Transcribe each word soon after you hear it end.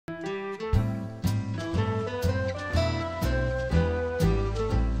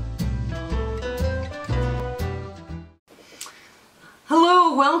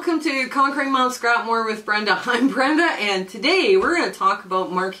welcome to Conquering Mount Scrapmore with Brenda. I'm Brenda, and today we're going to talk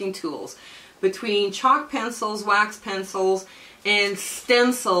about marking tools between chalk pencils, wax pencils, and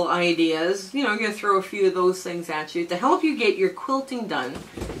stencil ideas. You know, I'm going to throw a few of those things at you to help you get your quilting done.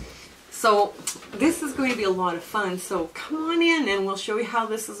 So this is going to be a lot of fun, so come on in and we'll show you how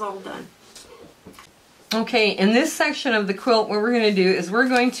this is all done. Okay, in this section of the quilt, what we're going to do is we're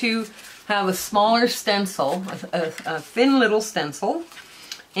going to have a smaller stencil, a thin little stencil,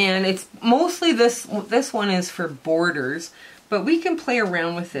 and it's mostly this one is for borders, but we can play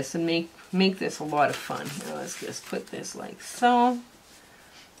around with this and make this a lot of fun. Now let's just put this like so,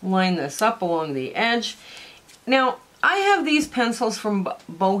 line this up along the edge. Now I have these pencils from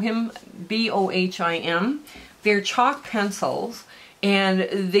Bohim, B-O-H-I-M. They're chalk pencils,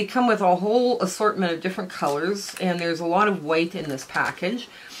 and they come with a whole assortment of different colors, and there's a lot of white in this package.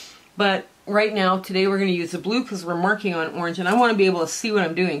 But right now, today we're going to use the blue because we're marking on orange, and I want to be able to see what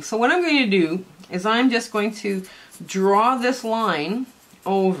I'm doing. So what I'm going to do is I'm just going to draw this line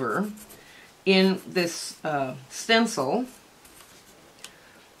over in this stencil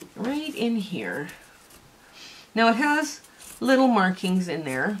right in here. Now it has little markings in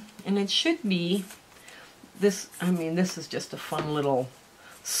there, and it should be this. I mean, this is just a fun little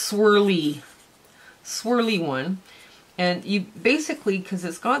swirly one. And you basically, because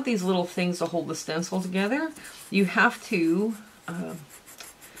it's got these little things to hold the stencil together, you have to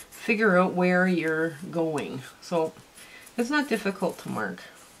figure out where you're going. So it's not difficult to mark.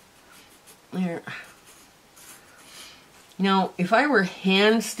 There. Now, if I were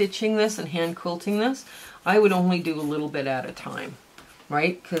hand stitching this and hand quilting this, I would only do a little bit at a time,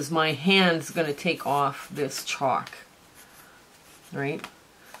 right? Because my hand's going to take off this chalk, right?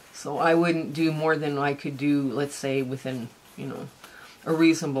 So I wouldn't do more than I could do, let's say, within, you know, a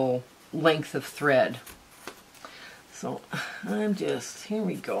reasonable length of thread. So I'm just, here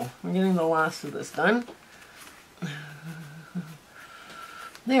we go. We're getting the last of this done.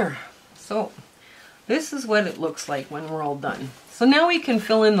 There. So this is what it looks like when we're all done. So now we can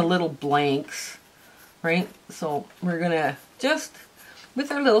fill in the little blanks, right? So we're going to just,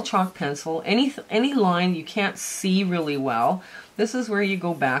 with our little chalk pencil, any line you can't see really well, this is where you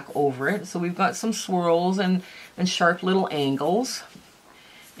go back over it. So we've got some swirls and sharp little angles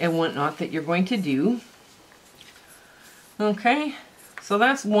and whatnot that you're going to do. Okay, so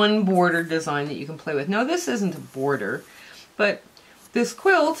that's one border design that you can play with. Now this isn't a border, but this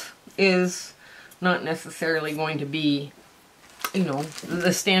quilt is not necessarily going to be, you know,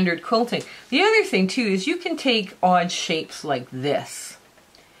 the standard quilting. The other thing too is you can take odd shapes like this,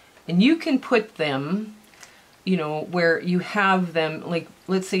 and you can put them, you know, where you have them, like,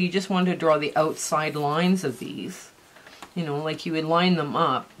 let's say you just want to draw the outside lines of these, you know, like you would line them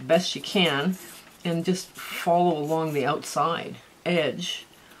up best you can and just follow along the outside edge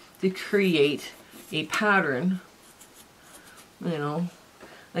to create a pattern, you know.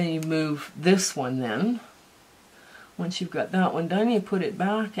 And you move this one then. Once you've got that one done, you put it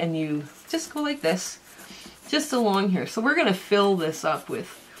back and you just go like this, just along here. So we're going to fill this up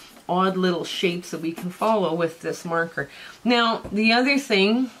with odd little shapes that we can follow with this marker. Now, the other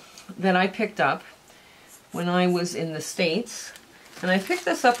thing that I picked up when I was in the States, and I picked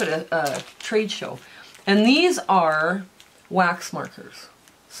this up at a trade show, and these are wax markers.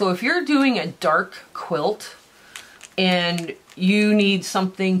 So if you're doing a dark quilt and you need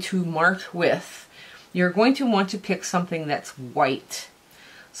something to mark with, you're going to want to pick something that's white.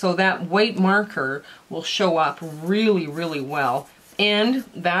 So that white marker will show up really, really well. And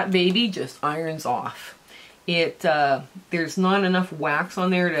that baby just irons off. There's not enough wax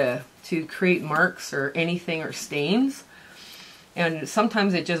on there to create marks or anything or stains. And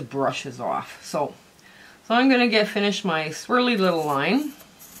sometimes it just brushes off. So I'm going to finish my swirly little line.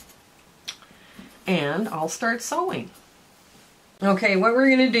 And I'll start sewing. Okay, what we're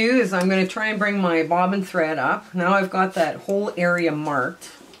going to do is I'm going to try and bring my bobbin thread up. Now I've got that whole area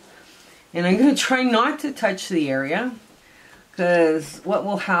marked. And I'm going to try not to touch the area, because what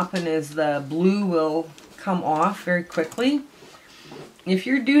will happen is the blue will come off very quickly. If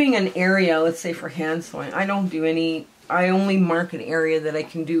you're doing an area, let's say for hand sewing, I don't do any, I only mark an area that I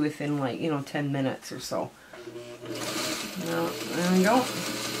can do within, like, you know, 10 minutes or so. Now, there we go.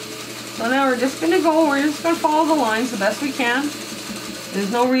 So now we're just going to follow the lines the best we can.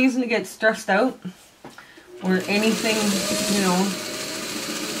 There's no reason to get stressed out or anything, you know,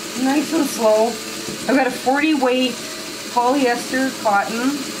 nice and slow. I've got a 40 weight polyester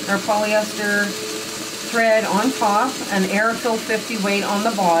cotton or polyester thread on top, an Airfill 50 weight on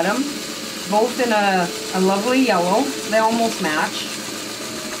the bottom, both in a lovely yellow. They almost match.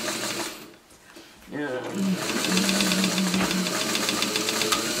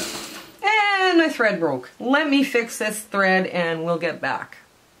 And my thread broke. Let me fix this thread and we'll get back.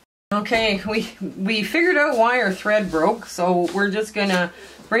 Okay, we figured out why our thread broke, so we're just gonna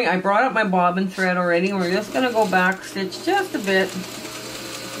I brought up my bobbin thread already, and we're just gonna go back stitch just a bit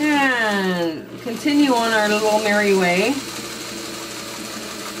and continue on our little merry way.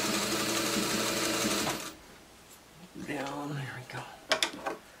 Down, there we go.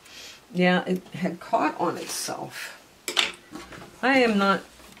 Yeah, it had caught on itself. I am not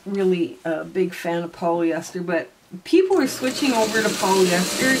really a big fan of polyester, but people are switching over to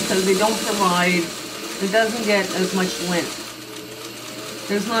polyester because they don't provide, it doesn't get as much lint.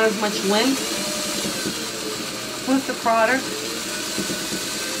 There's not as much lint with the product.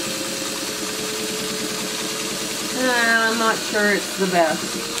 And I'm not sure it's the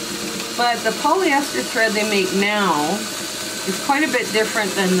best. But the polyester thread they make now is quite a bit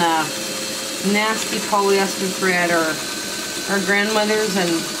different than the nasty polyester thread our grandmothers and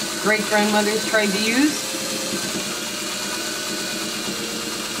great-grandmothers tried to use.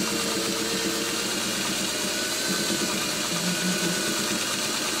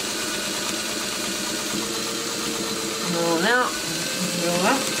 Now, go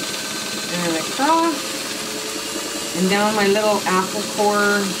up and across and down my little apple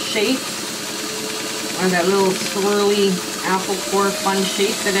core shape, or that little swirly apple core fun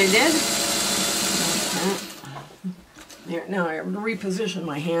shape that I did. Okay. There, now I have to reposition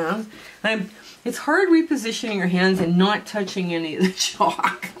my hand. It's hard repositioning your hands and not touching any of the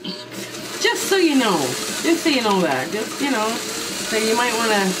chalk. Just so you know. Just so you know that. Just, you know, so you might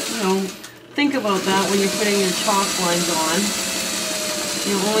want to, you know, think about that when you're putting your chalk lines on.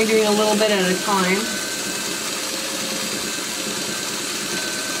 You're only doing a little bit at a time.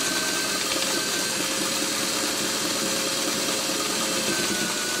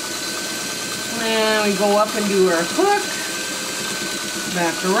 And we go up and do our hook.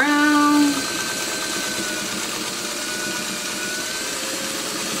 Back around.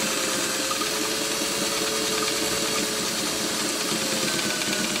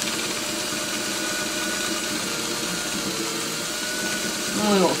 A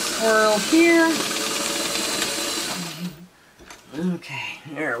little swirl here. Okay,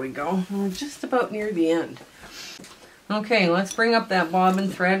 there we go. We're just about near the end. Okay, let's bring up that bobbin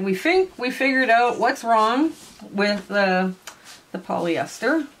thread. We think we figured out what's wrong with the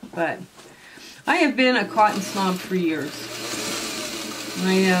polyester, but I have been a cotton snob for years.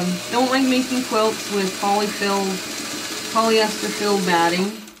 I don't like making quilts with polyester filled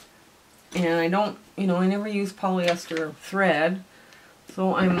batting, and I don't, you know, I never use polyester thread.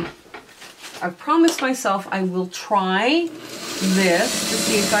 So I've promised myself I will try this to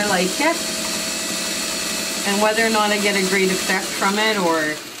see if I like it and whether or not I get a great effect from it,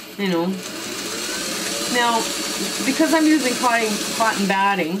 or, you know. Now, because I'm using cotton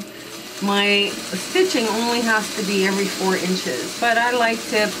batting, my stitching only has to be every 4 inches, but I like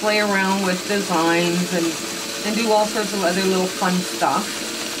to play around with designs and do all sorts of other little fun stuff.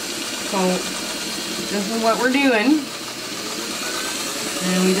 So this is what we're doing.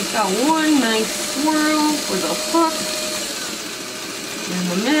 And we just got one nice swirl with a hook in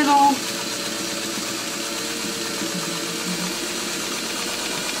the middle.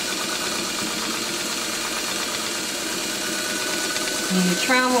 And you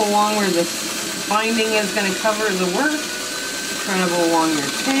travel along where the binding is going to cover the work. Travel along your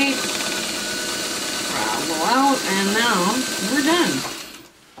tape. Travel out, and now we're done.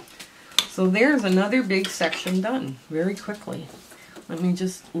 So there's another big section done very quickly. Let me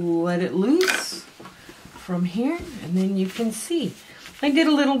just let it loose from here, and then you can see. I did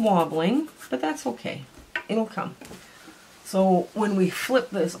a little wobbling, but that's okay. It'll come. So when we flip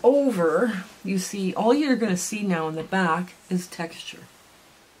this over, you see, all you're going to see now in the back is texture.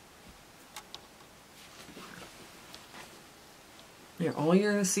 There, all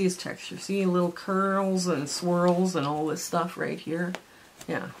you're going to see is texture. See little curls and swirls and all this stuff right here?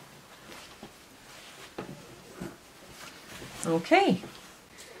 Yeah. Okay.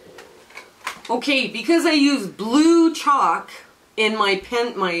 Okay, because I use blue chalk in my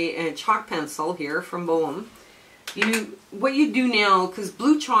chalk pencil here from Bohim, what you do now, because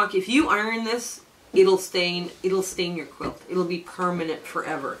blue chalk, if you iron this, it'll stain your quilt. It'll be permanent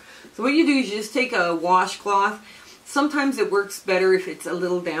forever. So what you do is you just take a washcloth. Sometimes it works better if it's a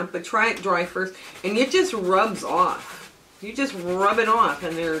little damp, but try it dry first, and it just rubs off. You just rub it off,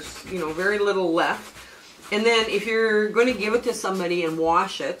 and there's, you know, very little left. And then if you're going to give it to somebody and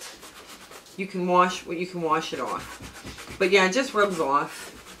wash it, you can wash it off. But yeah, it just rubs off,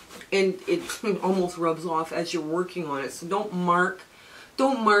 and it almost rubs off as you're working on it. So don't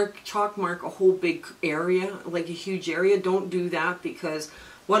chalk mark a whole big area, like a huge area. Don't do that, because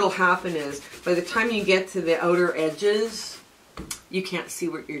what'll happen is by the time you get to the outer edges, you can't see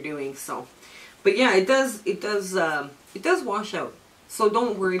what you're doing. So, but yeah, it does wash out. So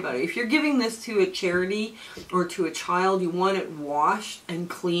don't worry about it. If you're giving this to a charity or to a child, you want it washed and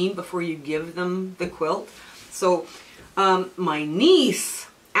clean before you give them the quilt. So my niece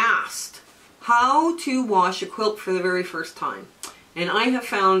asked how to wash a quilt for the very first time. And I have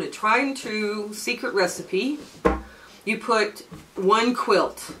found a tried and true secret recipe. You put 1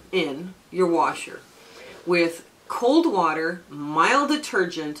 quilt in your washer with cold water, mild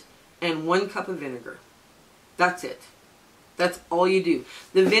detergent, and 1 cup of vinegar. That's it. That's all you do.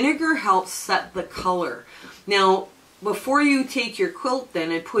 The vinegar helps set the color. Now, before you take your quilt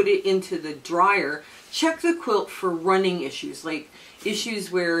then and put it into the dryer, check the quilt for running issues, like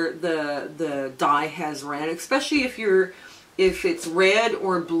issues where the dye has ran, especially if it's red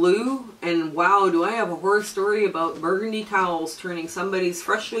or blue. And wow, do I have a horror story about burgundy towels turning somebody's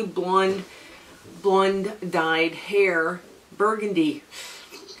freshly blonde dyed hair burgundy.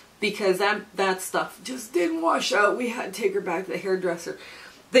 Because that stuff just didn't wash out. We had to take her back to the hairdresser.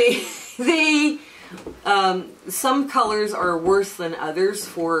 Some colors are worse than others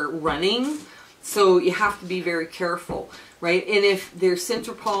for running, so you have to be very careful, right? And if there's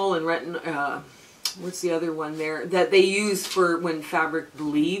Centropol and retin, what's the other one there that they use for when fabric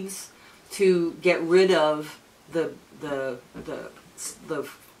bleeds to get rid of the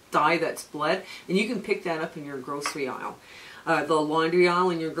dye that's bled, and you can pick that up in your grocery aisle. The laundry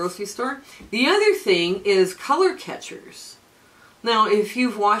aisle in your grocery store. The other thing is color catchers. Now, if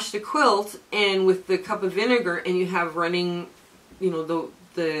you've washed a quilt and with the cup of vinegar and you have running, you know,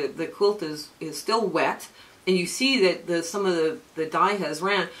 the quilt is still wet, and you see that some of the dye has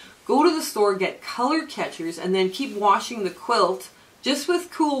ran, go to the store, get color catchers, and then keep washing the quilt just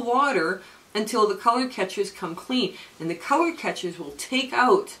with cool water until the color catchers come clean. And the color catchers will take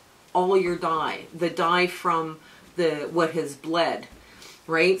out all your dye, the dye from what has bled,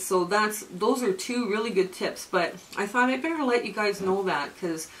 right? So those are 2 really good tips. But I thought I'd better let you guys know that,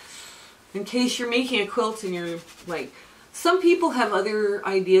 because in case you're making a quilt and you're like, some people have other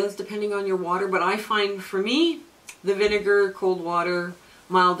ideas depending on your water, but I find for me the vinegar, cold water,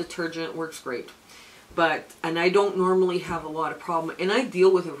 mild detergent works great. And I don't normally have a lot of problem, and I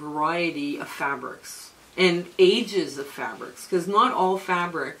deal with a variety of fabrics and ages of fabrics, because not all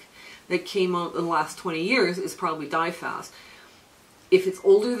fabric that came out in the last 20 years is probably dye fast. If it's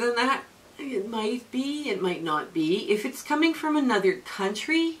older than that, it might be, it might not be. If it's coming from another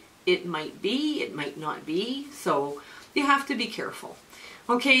country, it might be, it might not be. So you have to be careful.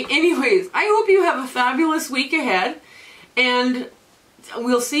 Okay, anyways, I hope you have a fabulous week ahead, and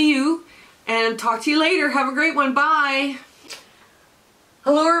we'll see you and talk to you later. Have a great one. Bye.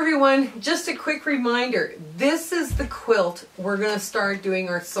 Hello everyone, just a quick reminder, this is the quilt we're going to start doing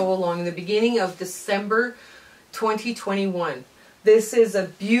our sew along in the beginning of December 2021. This is a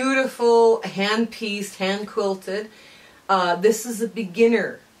beautiful hand-pieced, hand-quilted. This is a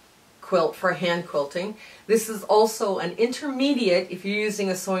beginner quilt for hand quilting. This is also an intermediate if you're using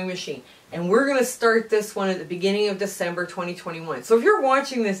a sewing machine. And we're going to start this one at the beginning of December 2021. So if you're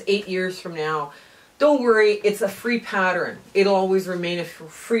watching this 8 years from now, don't worry, it's a free pattern. It'll always remain a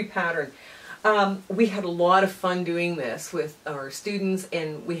free pattern. We had a lot of fun doing this with our students,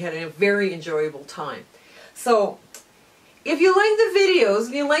 and we had a very enjoyable time. So if you like the videos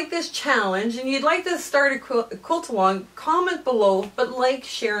and you like this challenge and you'd like to start a quilt along, comment below, but like,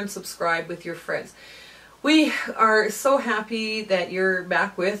 share, and subscribe with your friends. We are so happy that you're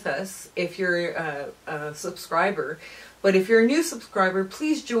back with us if you're a subscriber. But if you're a new subscriber,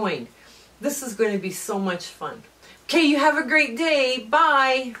 please join. This is going to be so much fun. Okay, you have a great day.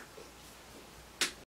 Bye.